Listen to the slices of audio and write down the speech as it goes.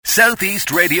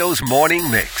Southeast Radio's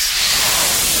morning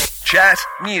mix. Chat,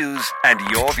 news and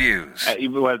your views.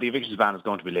 Well, the evictions ban is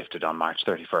going to be lifted on March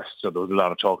 31st. So there was a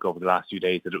lot of talk over the last few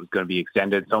days that it was going to be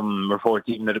extended. Some reports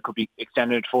even that it could be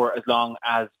extended for as long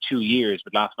as 2 years.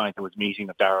 But last night there was a meeting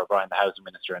of Darragh O'Brien, the Housing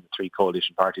Minister, and the three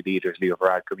coalition party leaders, Leo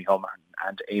Varadkar, Cummie Homer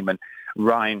and Eamon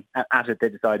Ryan. At it, they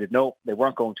decided no, they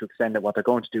weren't going to extend it. What they're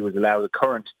going to do is allow the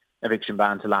current eviction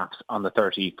ban to lapse on the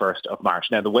 31st of March.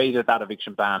 Now, the way that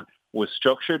eviction ban was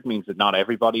structured means that not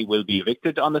everybody will be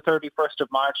evicted on the 31st of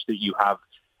March, that you have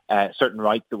certain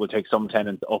rights that will take some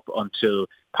tenants up until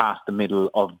past the middle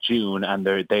of June, and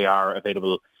they are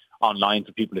available online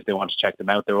for people if they want to check them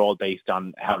out. They're all based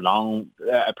on how long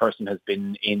a person has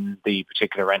been in the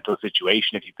particular rental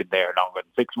situation. If you've been there longer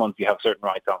than 6 months, you have certain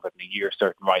rights, longer than a year,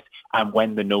 certain rights, and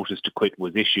when the notice to quit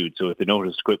was issued. So if the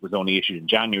notice to quit was only issued in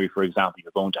January, for example,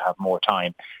 you're going to have more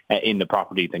time in the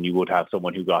property than you would have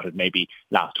someone who got it maybe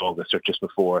last August or just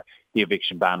before the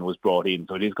eviction ban was brought in.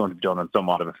 So it is going to be done on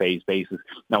somewhat of a phased basis.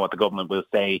 Now, what the government will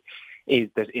say is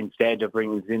that instead of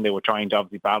bringing this in, they were trying to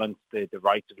obviously balance the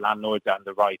rights of landlords and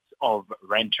the rights of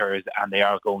renters, and they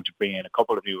are going to bring in a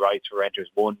couple of new rights for renters.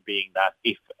 One being that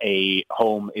if a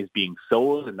home is being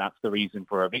sold, and that's the reason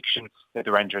for eviction, that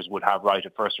the renters would have right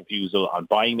of first refusal on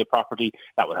buying the property.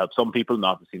 That will help some people,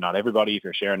 obviously not everybody. If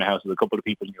you're sharing a house with a couple of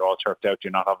people and you're all turfed out,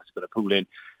 you're not obviously going to pool in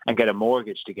and get a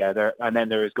mortgage together. And then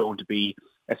there is going to be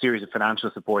a series of financial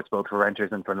supports both for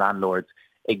renters and for landlords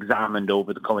examined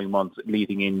over the coming months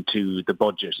leading into the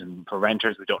budget. And for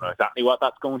renters, we don't know exactly what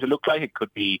that's going to look like. It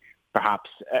could be perhaps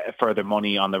further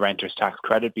money on the renters' tax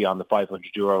credit beyond the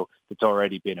 €500 that's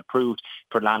already been approved.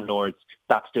 For landlords,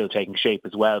 that's still taking shape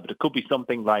as well. But it could be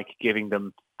something like giving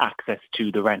them access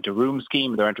to the rent-a-room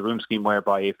scheme,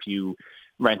 whereby if you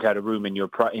rent out a room in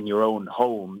your own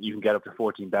home, you can get up to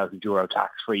 €14,000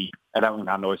 tax-free. Allowing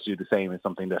landlords to do the same is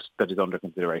something that is under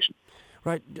consideration.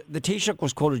 Right. The Taoiseach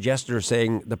was quoted yesterday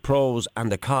saying the pros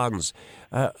and the cons.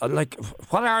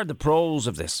 What are the pros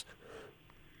of this?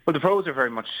 Well, the pros are very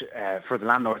much for the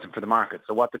landlords and for the market.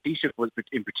 So what the Taoiseach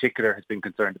in particular has been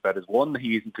concerned about is, one,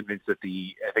 he isn't convinced that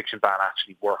the eviction ban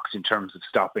actually works in terms of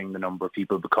stopping the number of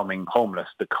people becoming homeless,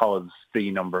 because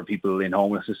the number of people in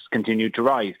homelessness continued to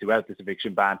rise throughout this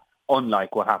eviction ban,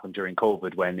 unlike what happened during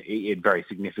COVID when it very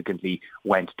significantly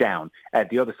went down.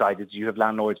 The other side is you have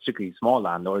landlords, particularly small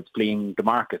landlords, fleeing the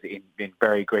market in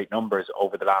very great numbers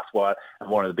over the last while. And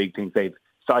one of the big things they've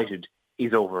cited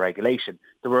is over-regulation.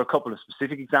 There were a couple of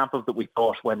specific examples that we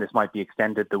thought when this might be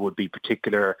extended, there would be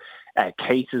particular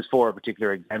cases for,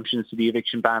 particular exemptions to the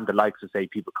eviction ban, the likes of, say,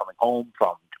 people coming home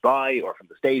from Dubai or from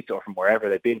the States or from wherever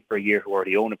they've been for a year who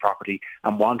already own a property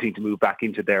and wanting to move back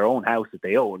into their own house that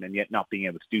they own, and yet not being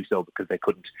able to do so because they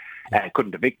couldn't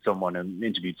evict someone. And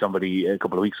interviewed somebody a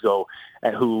couple of weeks ago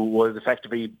who was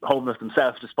effectively homeless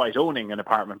themselves despite owning an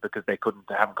apartment because they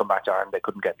haven't come back to Ireland, they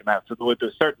couldn't get them out. So there were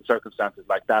certain circumstances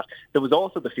like that. There was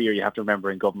also the fear, you have to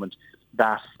remember, in government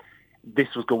that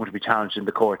this was going to be challenged in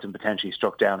the courts and potentially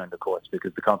struck down in the courts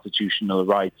because the constitutional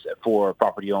rights for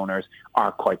property owners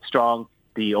are quite strong.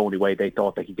 The only way they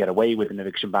thought they could get away with an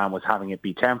eviction ban was having it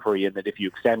be temporary, and that if you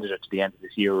extended it to the end of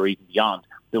this year or even beyond,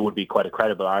 there would be quite a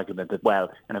credible argument that,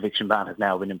 well, an eviction ban has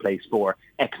now been in place for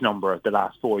X number of the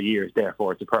last 4 years,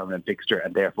 therefore it's a permanent fixture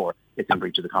and therefore it's in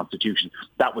breach of the Constitution.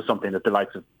 That was something that the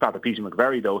likes of Father Peter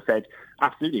McVerry, though, said,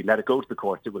 absolutely, let it go to the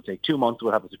courts. It will take 2 months,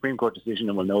 we'll have a Supreme Court decision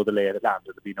and we'll know the lay of the land.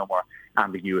 There'll be no more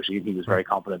ambiguity. And he was very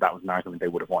confident that was an argument they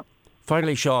would have won.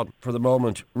 Finally, Sean, for the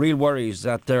moment, real worries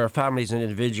that there are families and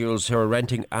individuals who are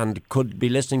renting and could be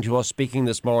listening to us speaking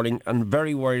this morning and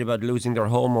very worried about losing their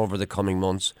home over the coming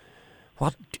months.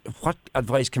 What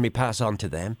advice can we pass on to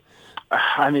them?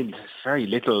 I mean, very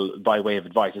little by way of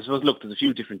advice. I suppose, look, there's a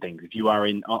few different things. If you are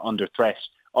under threat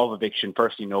of eviction,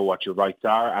 firstly, know what your rights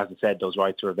are. As I said, those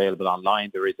rights are available online.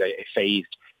 There is a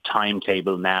phased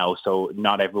timetable now, so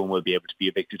not everyone will be able to be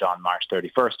evicted on March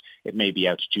 31st. It may be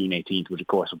out to June 18th, which of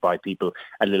course will buy people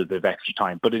a little bit of extra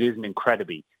time. But it is an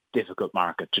incredibly difficult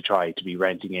market to try to be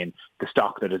renting in. The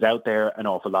stock that is out there, an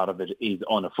awful lot of it is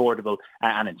unaffordable,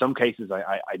 and in some cases,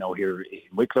 I know here in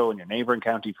Wicklow, in your neighbouring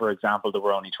county, for example, there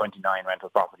were only 29 rental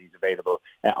properties available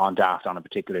on Daft on a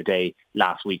particular day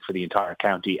last week for the entire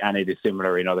county, and it is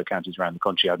similar in other counties around the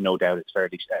country. I've no doubt it's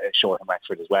fairly short in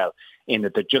Wexford as well, in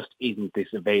that there just isn't this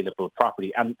available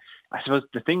property. And I suppose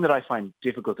the thing that I find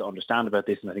difficult to understand about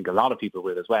this, and I think a lot of people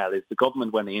will as well, is the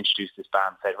government, when they introduced this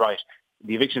ban, said, right,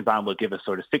 the eviction ban will give us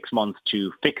sort of 6 months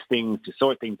to fix things, to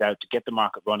sort things out, to get the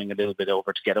market running a little bit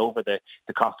over, to get over the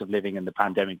cost of living and the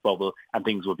pandemic bubble, and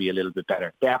things will be a little bit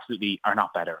better. They absolutely are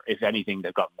not better. If anything,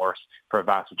 they've gotten worse for a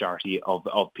vast majority of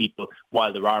people.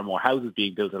 While there are more houses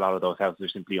being built, a lot of those houses are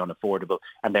simply unaffordable,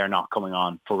 and they're not coming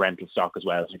on for rental stock as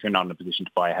well. So if you're not in a position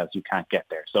to buy a house, you can't get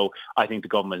there. So I think the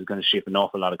government is going to ship an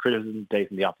awful lot of criticism today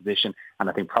from the opposition, and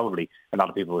I think probably a lot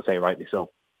of people will say rightly so.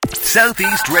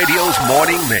 Southeast Radio's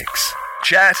morning mix.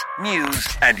 Chat, news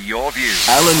and your views.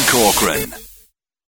 Alan Corcoran.